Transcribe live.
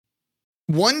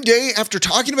One day after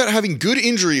talking about having good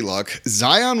injury luck,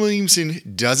 Zion Williamson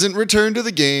doesn't return to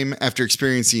the game after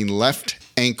experiencing left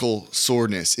ankle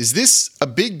soreness. Is this a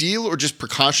big deal or just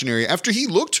precautionary after he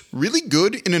looked really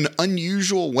good in an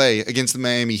unusual way against the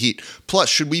Miami Heat? Plus,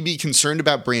 should we be concerned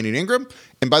about Brandon Ingram?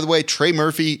 And by the way, Trey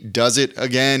Murphy does it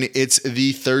again. It's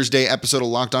the Thursday episode of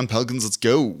Locked On Pelicans. Let's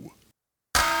go.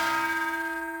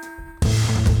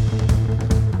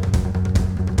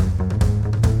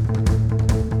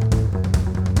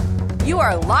 You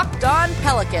are Locked On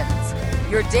Pelicans,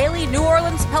 your daily New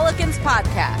Orleans Pelicans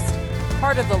podcast.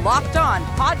 Part of the Locked On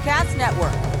Podcast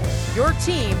Network, your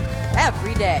team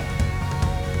every day.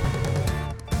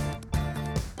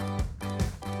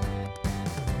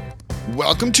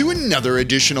 Welcome to another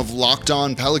edition of Locked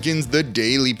On Pelicans, the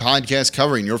daily podcast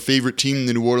covering your favorite team,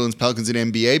 the New Orleans Pelicans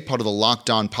and NBA, part of the Locked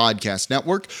On Podcast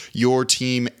Network, your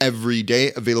team every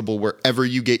day, available wherever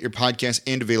you get your podcasts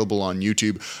and available on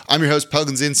YouTube. I'm your host,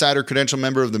 Pelicans Insider, credential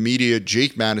member of the media,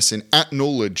 Jake Madison, at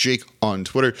NOLA Jake on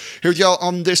Twitter. Here with y'all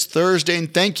on this Thursday,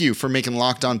 and thank you for making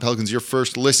Locked On Pelicans your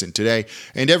first listen today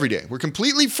and every day. We're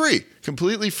completely free,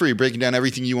 breaking down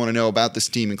everything you want to know about this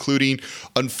team, including,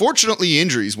 unfortunately,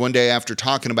 injuries. One day after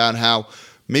talking about how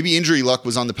maybe injury luck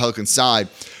was on the Pelicans' side,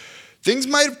 things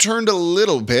might have turned a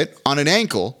little bit on an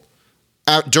ankle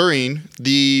out during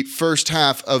the first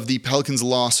half of the Pelicans'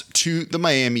 loss to the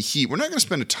Miami Heat. We're not going to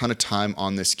spend a ton of time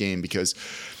on this game because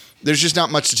there's just not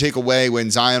much to take away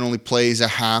when Zion only plays a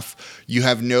half. You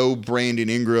have no Brandon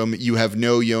Ingram. You have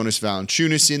no Jonas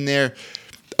Valanciunas in there.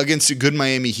 Against a good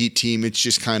Miami Heat team, it's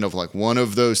just kind of like one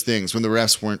of those things when the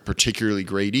refs weren't particularly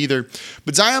great either.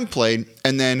 But Zion played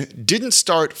and then didn't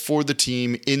start for the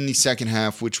team in the second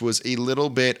half, which was a little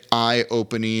bit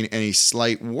eye-opening and a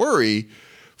slight worry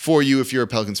for you if you're a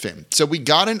Pelicans fan. So we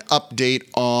got an update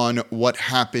on what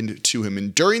happened to him.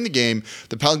 And during the game,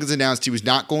 the Pelicans announced he was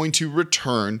not going to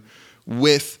return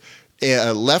with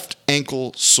a left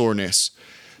ankle soreness.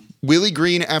 Willie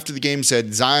Green, after the game,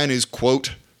 said Zion is,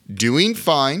 quote, doing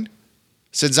fine,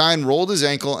 said Zion rolled his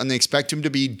ankle and they expect him to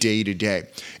be day-to-day.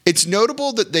 It's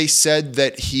notable that they said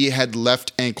that he had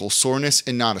left ankle soreness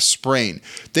and not a sprain.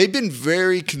 They've been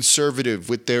very conservative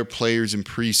with their players in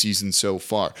preseason so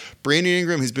far. Brandon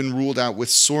Ingram has been ruled out with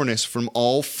soreness from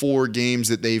all 4 games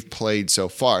that they've played so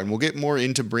far. And we'll get more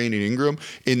into Brandon Ingram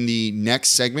in the next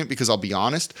segment because I'll be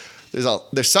honest,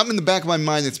 there's something in the back of my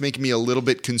mind that's making me a little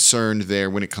bit concerned there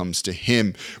when it comes to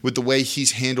him with the way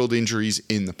he's handled injuries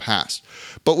in the past.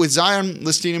 But with Zion,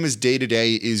 listing him as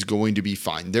day-to-day is going to be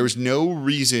fine. There is no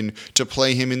reason to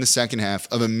play him in the second half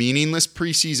of a meaningless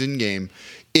preseason game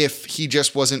if he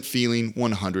just wasn't feeling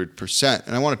 100%.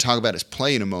 And I want to talk about his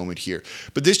play in a moment here.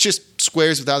 But this just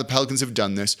squares with how the Pelicans have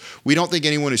done this. We don't think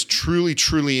anyone is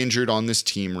truly injured on this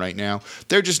team right now.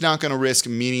 They're just not going to risk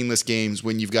meaningless games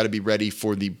when you've got to be ready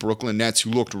for the Brooklyn Nets, who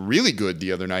looked really good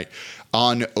the other night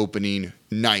on opening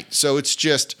night. So it's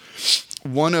just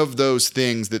one of those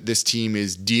things that this team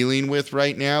is dealing with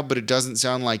right now, but it doesn't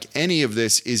sound like any of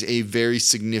this is a very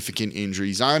significant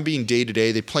injury. Zion being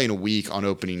day-to-day, they play in a week on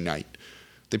opening night.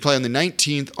 They play on the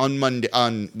 19th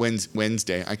on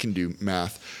Wednesday. I can do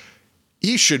math.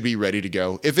 He should be ready to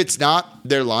go. If it's not,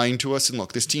 they're lying to us. And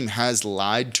look, this team has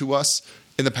lied to us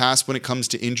in the past when it comes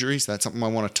to injuries. That's something I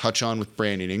want to touch on with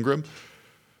Brandon Ingram.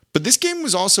 But this game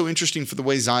was also interesting for the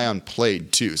way Zion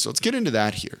played too. So let's get into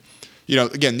that here. You know,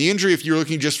 again, the injury, if you're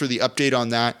looking just for the update on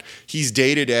that, he's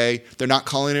day-to-day. They're not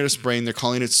calling it a sprain. They're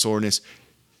calling it soreness.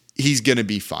 He's going to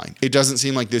be fine. It doesn't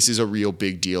seem like this is a real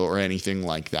big deal or anything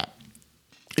like that.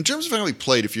 In terms of how he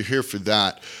played, if you're here for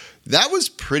that, that was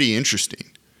pretty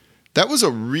interesting. That was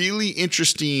a really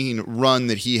interesting run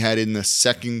that he had in the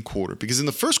second quarter, because in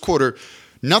the first quarter,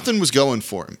 nothing was going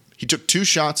for him. He took 2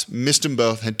 shots, missed them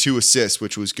both, had 2 assists,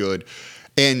 which was good,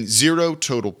 and 0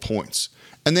 total points.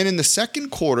 And then in the second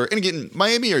quarter, and again,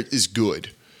 Miami is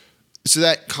good, so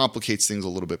that complicates things a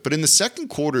little bit. But in the second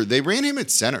quarter, they ran him at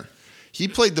center. He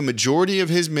played the majority of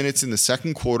his minutes in the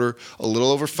second quarter, a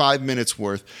little over 5 minutes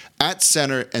worth, at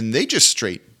center, and they just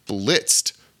straight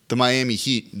blitzed the Miami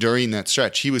Heat during that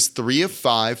stretch. He was 3 of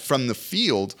 5 from the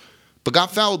field, but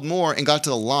got fouled more and got to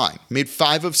the line. Made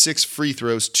 5 of 6 free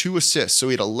throws, 2 assists. So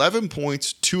he had 11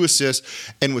 points, 2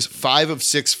 assists, and was 5 of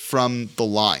 6 from the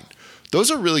line.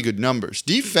 Those are really good numbers.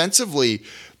 Defensively,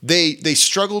 they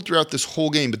struggled throughout this whole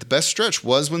game, but the best stretch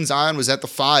was when Zion was at the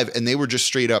 5 and they were just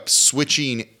straight up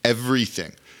switching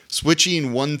everything,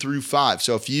 switching 1 through 5.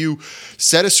 So if you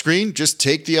set a screen, just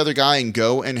take the other guy and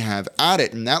go and have at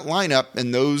it. And that lineup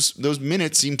and those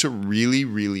minutes seem to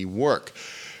really work.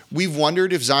 We've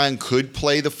wondered if Zion could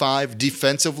play the 5.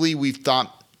 Defensively, we've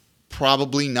thought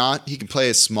Probably not. He can play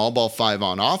a small ball 5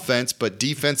 on offense, but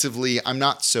defensively, I'm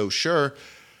not so sure.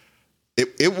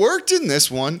 It worked in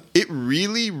this one. It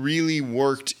really, really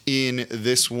worked in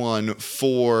this one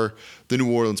for the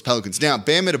New Orleans Pelicans. Now,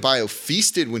 Bam Adebayo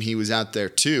feasted when he was out there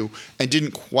too and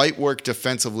didn't quite work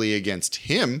defensively against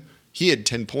him. He had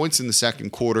 10 points in the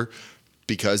second quarter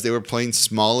because they were playing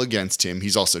small against him.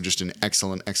 He's also just an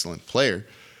excellent, excellent player.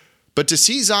 But to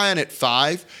see Zion at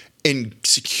 5 and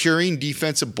securing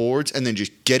defensive boards and then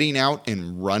just getting out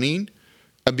and running,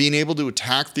 being able to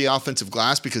attack the offensive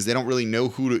glass because they don't really know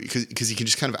who to, because he can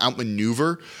just kind of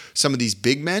outmaneuver some of these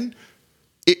big men.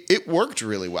 It worked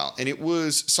really well, and it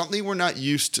was something we're not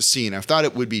used to seeing. I thought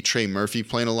it would be Trey Murphy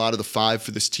playing a lot of the 5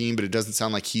 for this team, but it doesn't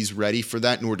sound like he's ready for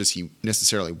that, nor does he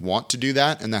necessarily want to do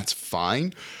that, and that's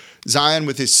fine. Zion,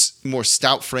 with his more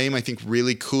stout frame, I think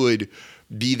really could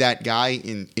be that guy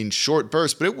in short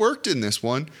bursts, but it worked in this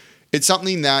one. It's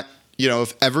something that,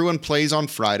 if everyone plays on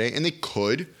Friday, and they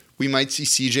could, we might see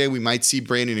CJ, we might see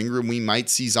Brandon Ingram, we might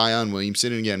see Zion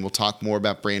Williamson, and again, we'll talk more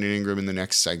about Brandon Ingram in the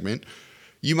next segment.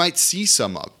 You might see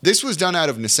some of. This was done out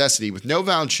of necessity with no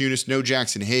Valanciunas, no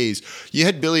Jackson Hayes. You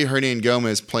had Billy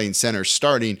Hernangomez playing center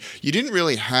starting. You didn't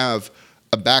really have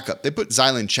a backup. They put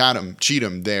Zylan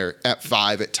Cheatham there at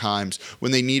 5 at times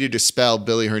when they needed to spell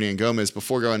Billy Hernangomez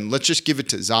before going, let's just give it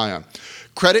to Zion.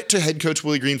 Credit to head coach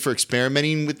Willie Green for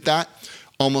experimenting with that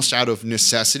almost out of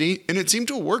necessity, and it seemed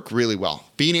to work really well.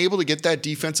 Being able to get that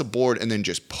defensive board and then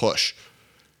just push.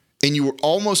 And you were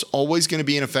almost always going to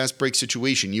be in a fast break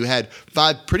situation. You had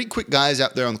 5 pretty quick guys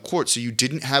out there on the court, so you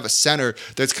didn't have a center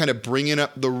that's kind of bringing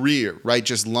up the rear, right?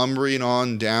 Just lumbering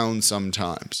on down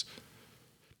sometimes.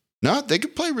 No, they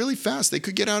could play really fast. They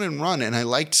could get out and run, and I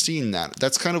liked seeing that.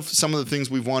 That's kind of some of the things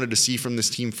we've wanted to see from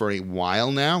this team for a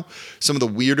while now. Some of the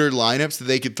weirder lineups that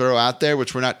they could throw out there,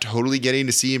 which we're not totally getting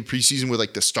to see in preseason with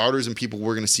like the starters and people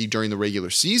we're going to see during the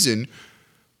regular season.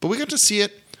 But we got to see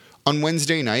it on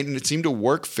Wednesday night, and it seemed to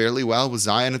work fairly well with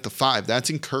Zion at the 5.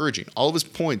 That's encouraging. All of his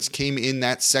points came in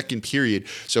that second period.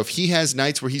 So if he has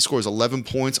nights where he scores 11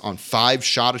 points on 5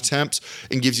 shot attempts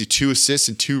and gives you 2 assists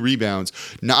and 2 rebounds,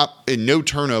 no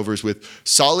turnovers with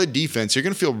solid defense, you're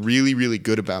going to feel really, really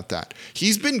good about that.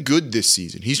 He's been good this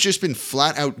season. He's just been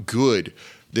flat out good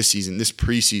this season, this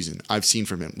preseason I've seen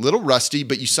from him. Little rusty,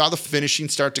 but you saw the finishing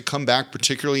start to come back,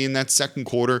 particularly in that second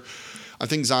quarter. I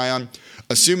think Zion,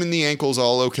 assuming the ankle's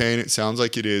all okay, and it sounds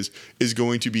like it is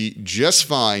going to be just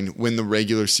fine when the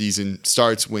regular season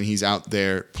starts, when he's out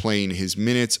there playing his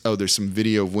minutes. Oh, there's some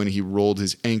video of when he rolled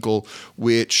his ankle,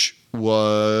 which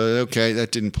was, okay,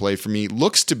 that didn't play for me.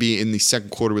 Looks to be in the second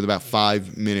quarter with about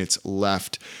 5 minutes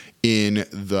left in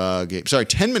the game. Sorry,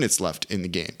 10 minutes left in the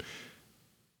game.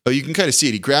 Oh, you can kind of see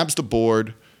it. He grabs the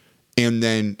board and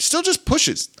then still just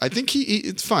pushes. I think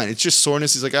it's fine. It's just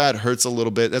soreness. He's like, it hurts a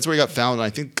little bit. That's where he got fouled, and I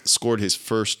think scored his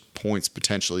first points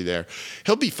potentially there.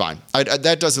 He'll be fine.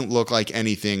 That doesn't look like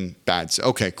anything bad. So,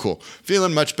 okay, cool.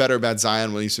 Feeling much better about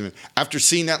Zion Williamson after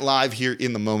seeing that live here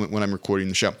in the moment when I'm recording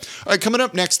the show. All right, coming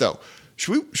up next, though,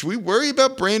 should we worry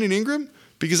about Brandon Ingram?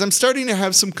 Because I'm starting to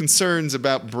have some concerns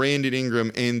about Brandon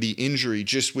Ingram and the injury,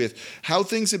 just with how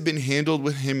things have been handled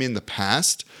with him in the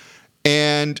past.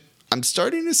 And I'm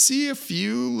starting to see a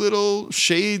few little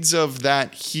shades of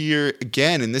that here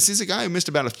again. And this is a guy who missed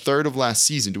about a third of last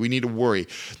season. Do we need to worry?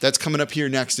 That's coming up here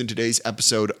next in today's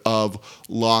episode of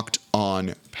Locked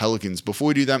On Pelicans. Before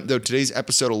we do that, though, today's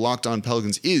episode of Locked On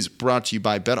Pelicans is brought to you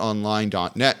by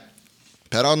BetOnline.net.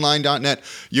 BetOnline.net,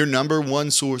 your number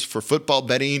one source for football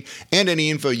betting and any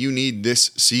info you need this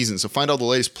season. So find all the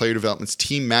latest player developments,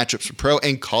 team matchups for pro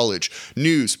and college,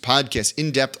 news, podcasts,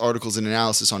 in-depth articles, and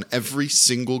analysis on every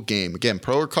single game. Again,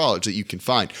 pro or college that you can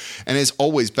find. And as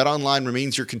always, BetOnline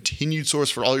remains your continued source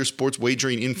for all your sports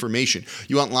wagering information.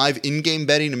 You want live in-game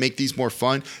betting to make these more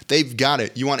fun? They've got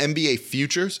it. You want NBA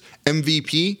futures,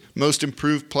 MVP, most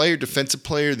improved player, defensive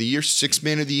player of the year, sixth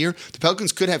man of the year? The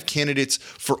Pelicans could have candidates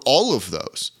for all of those.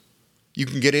 You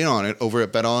can get in on it over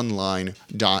at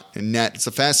betonline.net. It's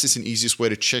the fastest and easiest way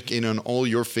to check in on all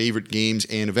your favorite games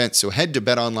and events. So head to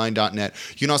betonline.net.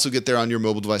 You can also get there on your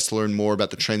mobile device to learn more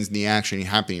about the trends and the action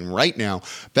happening right now.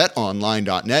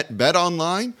 Betonline.net.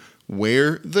 BetOnline,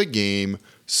 where the game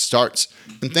starts.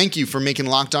 And thank you for making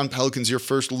Locked On Pelicans your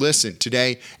first listen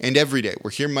today and every day. We're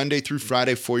here Monday through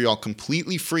Friday for you all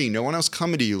completely free. No one else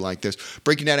coming to you like this,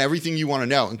 breaking down everything you want to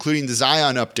know, including the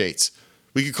Zion updates.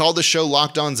 We could call the show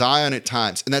Locked On Zion at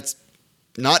times, and that's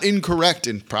not incorrect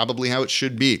and probably how it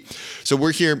should be. So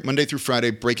we're here Monday through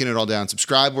Friday, breaking it all down.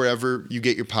 Subscribe wherever you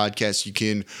get your podcasts. You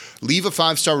can leave a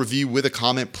 5-star review with a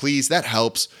comment, please. That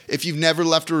helps. If you've never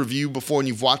left a review before and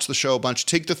you've watched the show a bunch,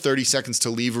 take the 30 seconds to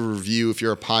leave a review if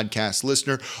you're a podcast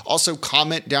listener. Also,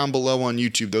 comment down below on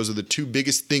YouTube. Those are the 2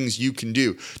 biggest things you can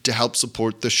do to help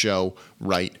support the show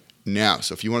right now.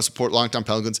 So if you want to support Locked On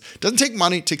Pelicans, it doesn't take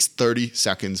money. It takes 30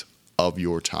 seconds of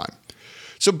your time.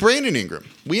 So Brandon Ingram,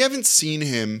 we haven't seen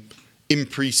him in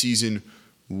preseason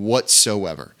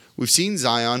whatsoever. We've seen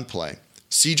Zion play.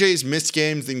 CJ's missed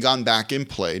games, then gone back and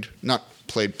played. Not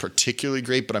played particularly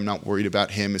great, but I'm not worried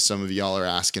about him as some of y'all are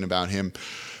asking about him.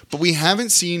 But we haven't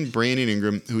seen Brandon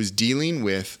Ingram, who is dealing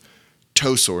with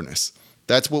toe soreness.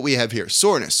 That's what we have here.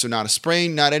 Soreness, so not a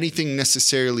sprain, not anything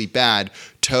necessarily bad.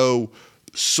 Toe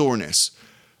soreness.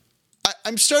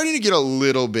 I'm starting to get a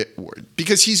little bit worried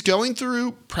because he's going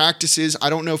through practices.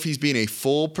 I don't know if he's being a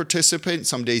full participant.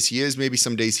 Some days he is, maybe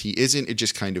some days he isn't. It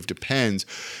just kind of depends.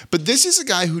 But this is a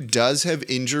guy who does have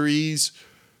injuries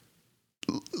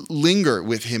linger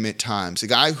with him at times. A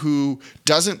guy who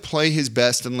doesn't play his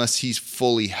best unless he's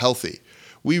fully healthy.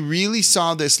 We really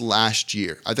saw this last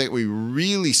year. I think we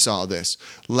really saw this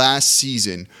last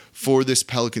season for this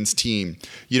Pelicans team.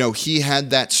 You know, he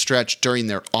had that stretch during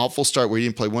their awful start where he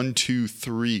didn't play 1, 2,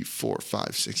 3, 4,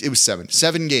 5, 6. It was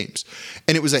 7 games.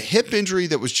 And it was a hip injury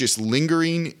that was just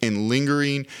lingering and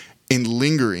lingering and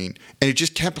lingering. And it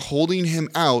just kept holding him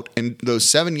out. And those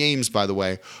 7 games, by the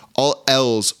way, all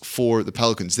L's for the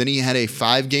Pelicans. Then he had a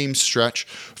 5-game stretch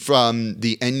from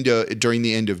during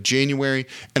the end of January.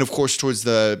 And of course, towards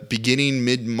the beginning,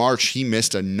 mid-March, he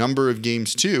missed a number of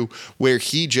games too, where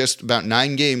he just about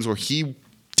 9 games where he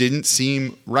didn't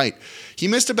seem right. He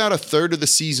missed about a third of the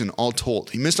season all told.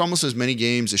 He missed almost as many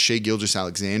games as Shai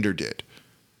Gilgeous-Alexander did.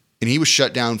 And he was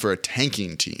shut down for a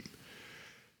tanking team.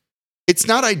 It's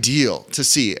not ideal to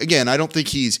see. Again, I don't think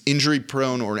he's injury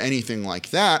prone or anything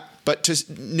like that, but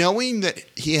knowing that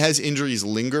he has injuries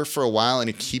linger for a while and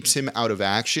it keeps him out of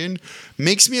action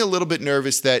makes me a little bit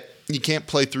nervous that you can't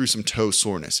play through some toe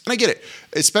soreness. And I get it,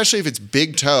 especially if it's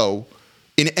big toe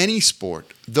in any sport.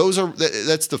 That's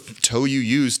the toe you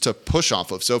use to push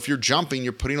off of. So if you're jumping,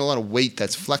 you're putting a lot of weight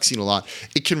that's flexing a lot.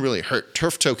 It can really hurt.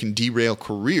 Turf toe can derail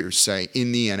careers, say,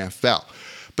 in the NFL.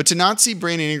 But to not see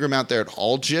Brandon Ingram out there at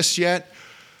all just yet,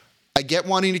 I get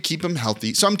wanting to keep him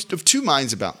healthy. So I'm of 2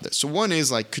 minds about this. So one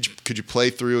is like, could you play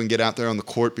through and get out there on the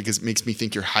court because it makes me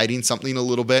think you're hiding something a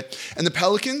little bit. And the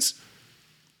Pelicans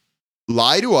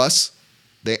lie to us.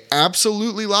 They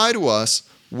absolutely lie to us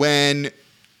when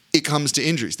it comes to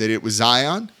injuries. They did it with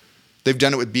Zion. They've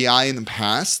done it with BI in the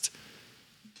past.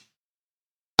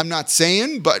 I'm not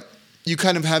saying, but you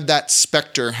kind of have that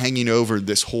specter hanging over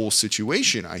this whole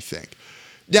situation, I think.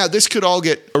 Now, this could all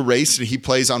get erased and he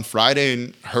plays on Friday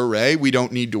and hooray, we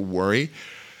don't need to worry.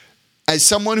 As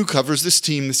someone who covers this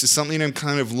team, this is something I'm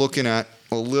kind of looking at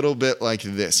a little bit like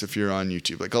this if you're on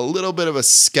YouTube. Like a little bit of a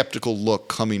skeptical look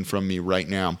coming from me right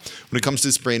now when it comes to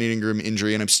this Brandon Ingram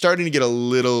injury, and I'm starting to get a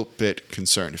little bit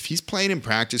concerned. If he's playing in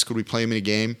practice, could we play him in a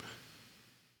game?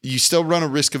 You still run a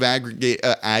risk of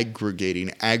aggravating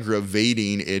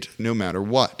it no matter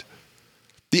what.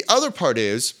 The other part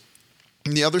is,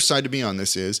 and the other side to me on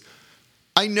this is,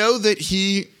 I know that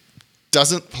he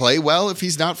doesn't play well if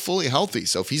he's not fully healthy.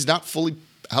 So if he's not fully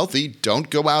healthy, don't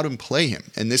go out and play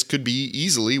him. And this could be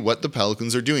easily what the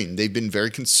Pelicans are doing. They've been very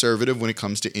conservative when it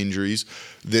comes to injuries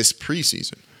this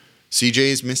preseason. CJ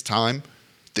has missed time.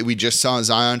 That we just saw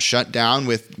Zion shut down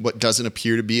with what doesn't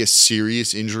appear to be a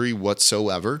serious injury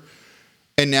whatsoever.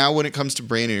 And now when it comes to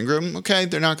Brandon Ingram, okay,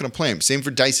 they're not going to play him. Same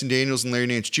for Dyson Daniels and Larry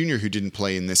Nance Jr., who didn't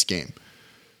play in this game.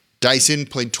 Dyson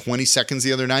played 20 seconds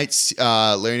the other night.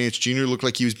 Larry Nance Jr. looked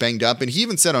like he was banged up. And he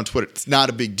even said on Twitter, it's not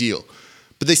a big deal.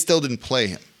 But they still didn't play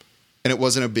him. And it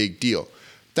wasn't a big deal.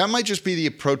 That might just be the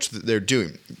approach that they're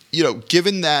doing. You know,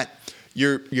 given that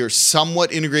you're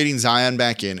somewhat integrating Zion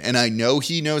back in, and I know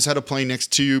he knows how to play next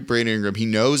to Brandon Ingram. He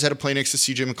knows how to play next to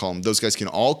CJ McCollum. Those guys can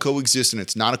all coexist, and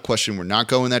it's not a question. We're not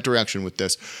going that direction with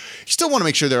this. You still want to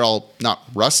make sure they're all not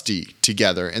rusty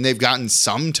together, and they've gotten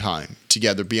some time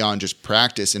together beyond just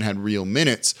practice and had real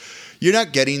minutes. You're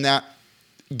not getting that.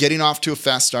 Getting off to a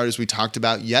fast start, as we talked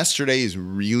about yesterday, is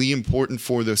really important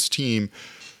for this team.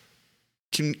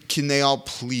 Can they all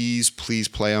please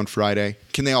play on Friday?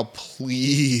 Can they all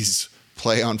please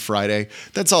play on Friday?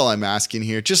 That's all I'm asking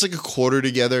here. Just like a quarter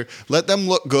together. Let them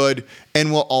look good,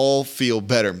 and we'll all feel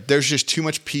better. There's just too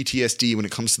much PTSD when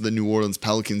it comes to the New Orleans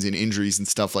Pelicans and injuries and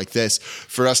stuff like this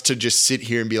for us to just sit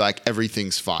here and be like,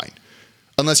 everything's fine.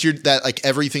 Unless you're that like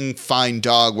everything fine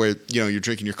dog where, you're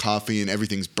drinking your coffee and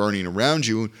everything's burning around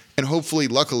you. And hopefully,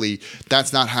 luckily,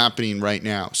 that's not happening right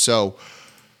now. So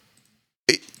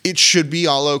it should be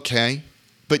all okay.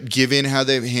 But given how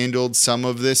they've handled some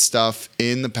of this stuff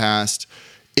in the past,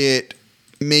 it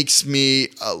makes me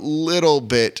a little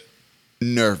bit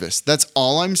nervous. That's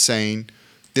all I'm saying.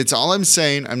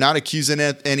 I'm not accusing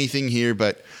anything here,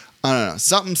 but I don't know.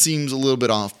 Something seems a little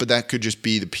bit off, but that could just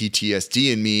be the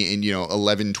PTSD in me in,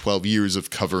 11, 12 years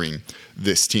of covering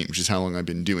this team, which is how long I've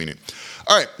been doing it.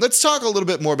 All right, let's talk a little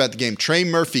bit more about the game. Trey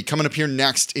Murphy coming up here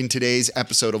next in today's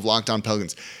episode of Locked On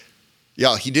Pelicans.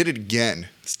 Y'all, he did it again.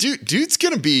 This dude's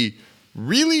going to be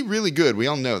really, really good. We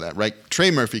all know that, right?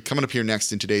 Trey Murphy coming up here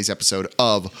next in today's episode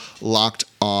of Locked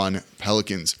On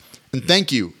Pelicans. And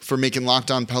thank you for making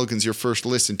Locked On Pelicans your first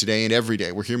listen today and every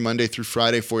day. We're here Monday through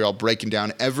Friday for y'all, breaking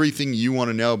down everything you want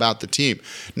to know about the team.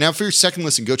 Now, for your second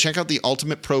listen, go check out the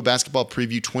Ultimate Pro Basketball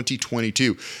Preview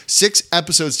 2022. 6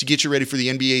 episodes to get you ready for the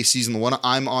NBA season. The one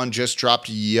I'm on just dropped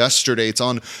yesterday. It's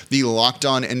on the Locked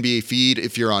On NBA feed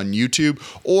if you're on YouTube,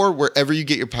 or wherever you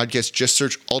get your podcast. Just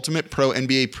search Ultimate Pro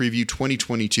NBA Preview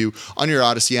 2022 on your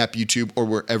Odyssey app, YouTube, or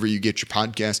wherever you get your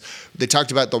podcast. They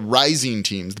talked about the rising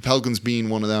teams, the Pelicans being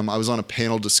one of them. I was on a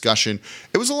panel discussion.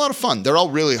 It was a lot of fun. They're all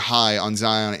really high on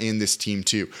Zion and this team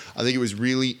too. I think it was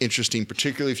really interesting,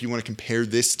 particularly if you want to compare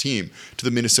this team to the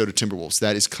Minnesota Timberwolves.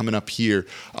 That is coming up here.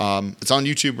 It's on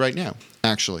YouTube right now,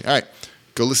 actually. All right,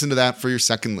 go listen to that for your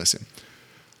second listen.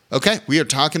 Okay, we are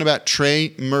talking about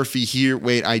Trey Murphy here.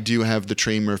 Wait, I do have the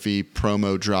Trey Murphy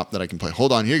promo drop that I can play.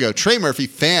 Hold on, here you go. Trey Murphy,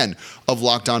 fan of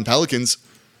Locked On Pelicans.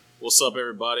 What's up,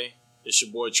 everybody? It's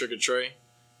your boy Trigger Trey,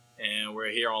 and we're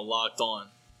here on Locked On.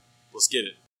 Let's get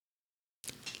it.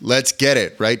 Let's get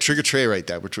it, right? Trigger Trey right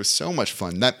there, which was so much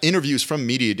fun. That interview is from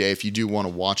Media Day if you do want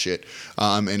to watch it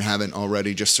and haven't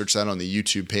already. Just search that on the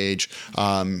YouTube page.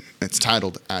 It's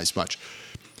titled as much.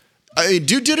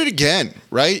 Dude did it again,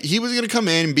 right? He was going to come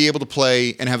in and be able to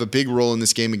play and have a big role in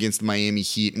this game against the Miami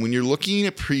Heat. And when you're looking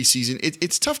at preseason,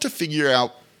 it's tough to figure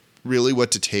out really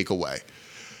what to take away.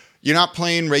 You're not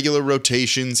playing regular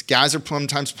rotations. Guys are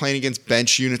sometimes playing against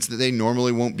bench units that they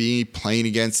normally won't be playing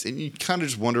against. And you kind of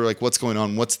just wonder, like, what's going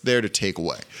on? What's there to take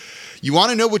away? You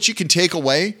want to know what you can take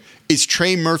away? Is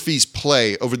Trey Murphy's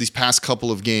play over these past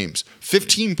couple of games.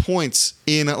 15 points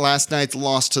in last night's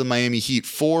loss to the Miami Heat.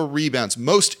 4 rebounds.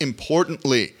 Most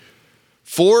importantly,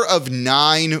 4 of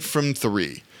 9 from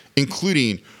 3,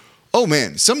 including,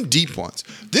 some deep ones.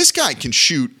 This guy can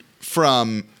shoot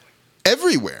from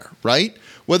everywhere, right?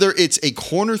 Whether it's a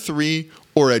corner 3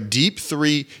 or a deep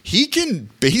 3, he can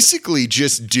basically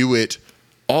just do it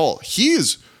all. He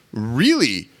is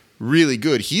really, really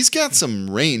good. He's got some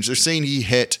range. They're saying he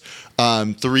hit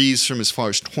threes from as far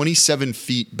as 27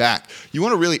 feet back. You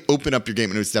want to really open up your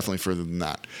game, and it's definitely further than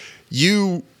that.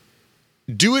 You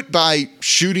do it by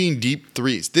shooting deep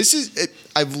threes.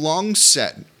 I've long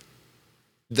said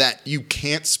that you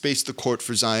can't space the court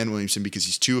for Zion Williamson because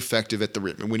he's too effective at the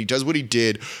rim. And when he does what he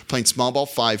did, playing small ball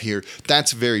 5 here,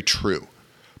 that's very true.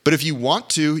 But if you want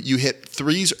to, you hit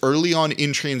threes early on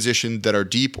in transition that are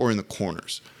deep or in the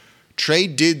corners. Trey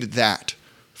did that.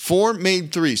 4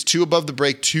 made threes, 2 above the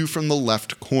break, 2 from the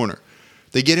left corner.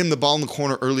 They get him the ball in the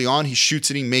corner early on. He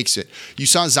shoots it, he makes it. You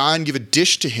saw Zion give a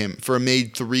dish to him for a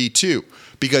made 3 too,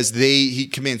 because he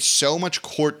commands so much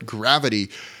court gravity.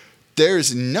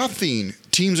 There's nothing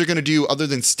teams are going to do other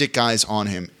than stick guys on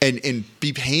him and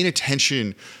be paying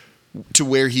attention to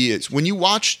where he is. When you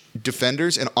watch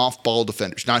defenders and off-ball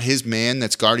defenders, not his man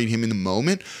that's guarding him in the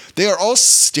moment, they are all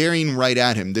staring right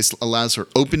at him. This allows for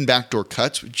open backdoor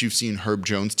cuts, which you've seen Herb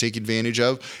Jones take advantage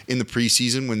of in the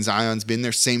preseason when Zion's been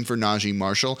there. Same for Najee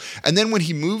Marshall. And then when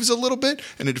he moves a little bit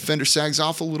and a defender sags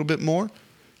off a little bit more,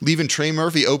 leaving Trey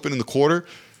Murphy open in the quarter,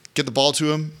 get the ball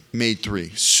to him, made 3.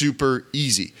 Super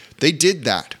easy. They did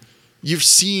that. You've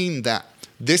seen that.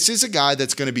 This is a guy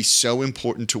that's going to be so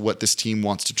important to what this team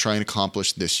wants to try and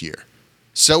accomplish this year.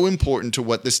 So important to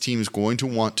what this team is going to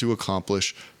want to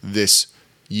accomplish this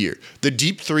year. The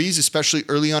deep threes, especially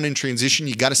early on in transition,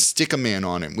 you got to stick a man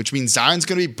on him, which means Zion's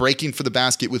going to be breaking for the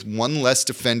basket with one less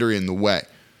defender in the way.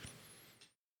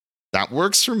 That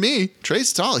works for me.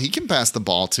 Trey's tall. He can pass the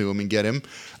ball to him and get him,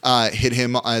 hit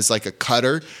him as like a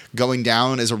cutter, going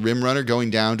down as a rim runner, going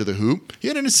down to the hoop. He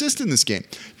had an assist in this game.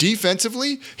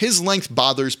 Defensively, his length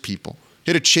bothers people.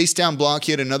 He had a chase down block.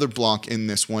 He had another block in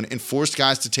this one and forced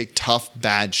guys to take tough,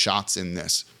 bad shots in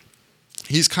this.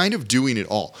 He's kind of doing it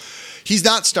all. He's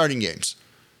not starting games.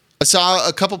 I saw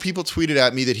a couple people tweeted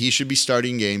at me that he should be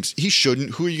starting games. He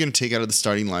shouldn't. Who are you going to take out of the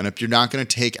starting lineup? You're not going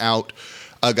to take out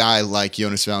a guy like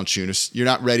Jonas Valanciunas. You're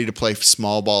not ready to play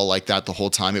small ball like that the whole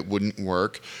time. It wouldn't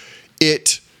work.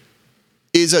 It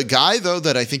is a guy, though,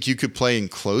 that I think you could play in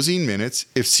closing minutes.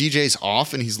 If CJ's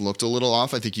off and he's looked a little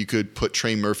off, I think you could put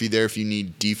Trey Murphy there if you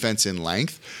need defense and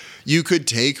length. You could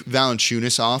take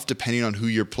Valanciunas off depending on who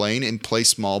you're playing and play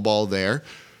small ball there.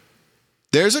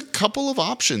 There's a couple of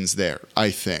options there,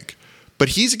 I think. But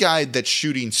he's a guy that's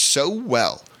shooting so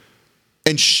well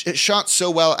and shot so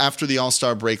well after the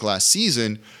All-Star break last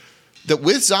season that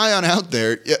with Zion out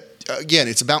there, again,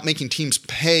 it's about making teams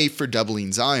pay for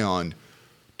doubling Zion.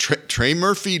 Trey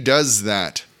Murphy does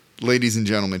that, ladies and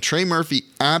gentlemen. Trey Murphy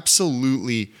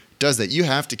absolutely does that. You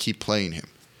have to keep playing him.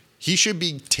 He should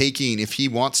be taking, if he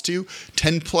wants to,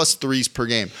 10 plus threes per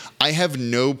game. I have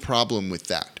no problem with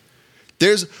that.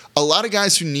 There's a lot of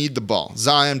guys who need the ball.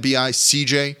 Zion, B.I.,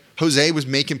 CJ. Jose was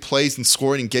making plays and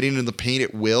scoring and getting into the paint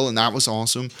at will, and that was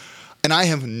awesome. And I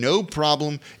have no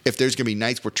problem if there's going to be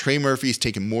nights where Trey Murphy is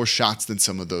taking more shots than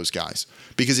some of those guys.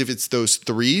 Because if it's those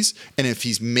threes, and if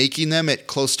he's making them at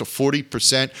close to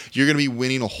 40%, you're going to be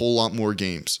winning a whole lot more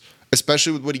games.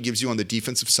 Especially with what he gives you on the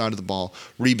defensive side of the ball,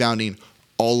 rebounding,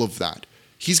 all of that.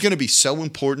 He's going to be so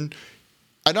important.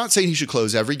 I'm not saying he should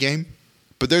close every game,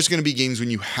 but there's going to be games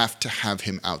when you have to have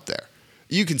him out there.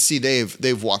 You can see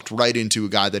they've walked right into a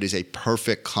guy that is a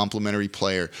perfect complementary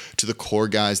player to the core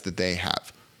guys that they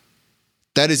have.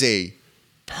 That is a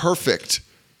perfect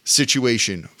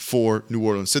situation for New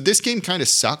Orleans. So this game kind of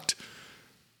sucked.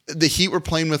 The Heat were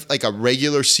playing with like a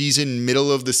regular season,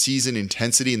 middle of the season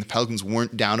intensity, and the Pelicans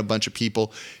weren't down a bunch of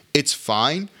people. It's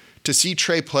fine to see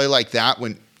Trey play like that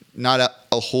when not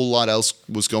a whole lot else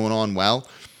was going on well.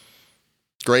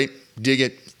 Great. Dig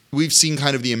it. We've seen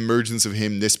kind of the emergence of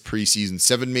him this preseason.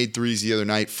 7 made threes the other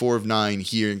night, 4 of 9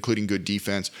 here, including good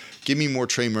defense. Give me more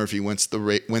Trey Murphy when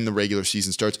the regular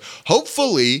season starts.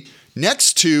 Hopefully,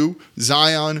 next to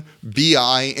Zion,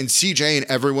 B.I., and CJ, and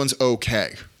everyone's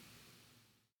okay.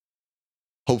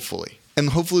 Hopefully. And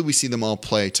hopefully we see them all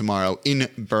play tomorrow in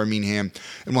Birmingham.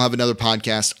 And we'll have another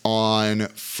podcast on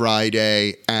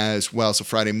Friday as well. So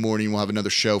Friday morning, we'll have another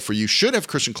show for you. Should have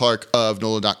Christian Clark of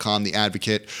NOLA.com, the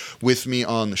advocate, with me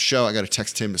on the show. I got to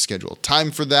text him to schedule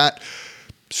time for that.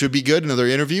 Should be good. Another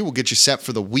interview. We'll get you set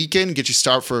for the weekend, get you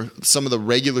start for some of the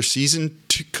regular season.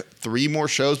 3 more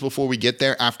shows before we get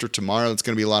there after tomorrow. It's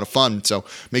going to be a lot of fun. So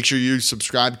make sure you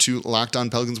subscribe to Locked On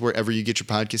Pelicans wherever you get your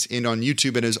podcasts and on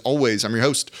YouTube. And as always, I'm your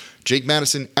host, Jake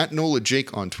Madison at NOLA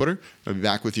Jake on Twitter. I'll be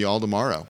back with you all tomorrow.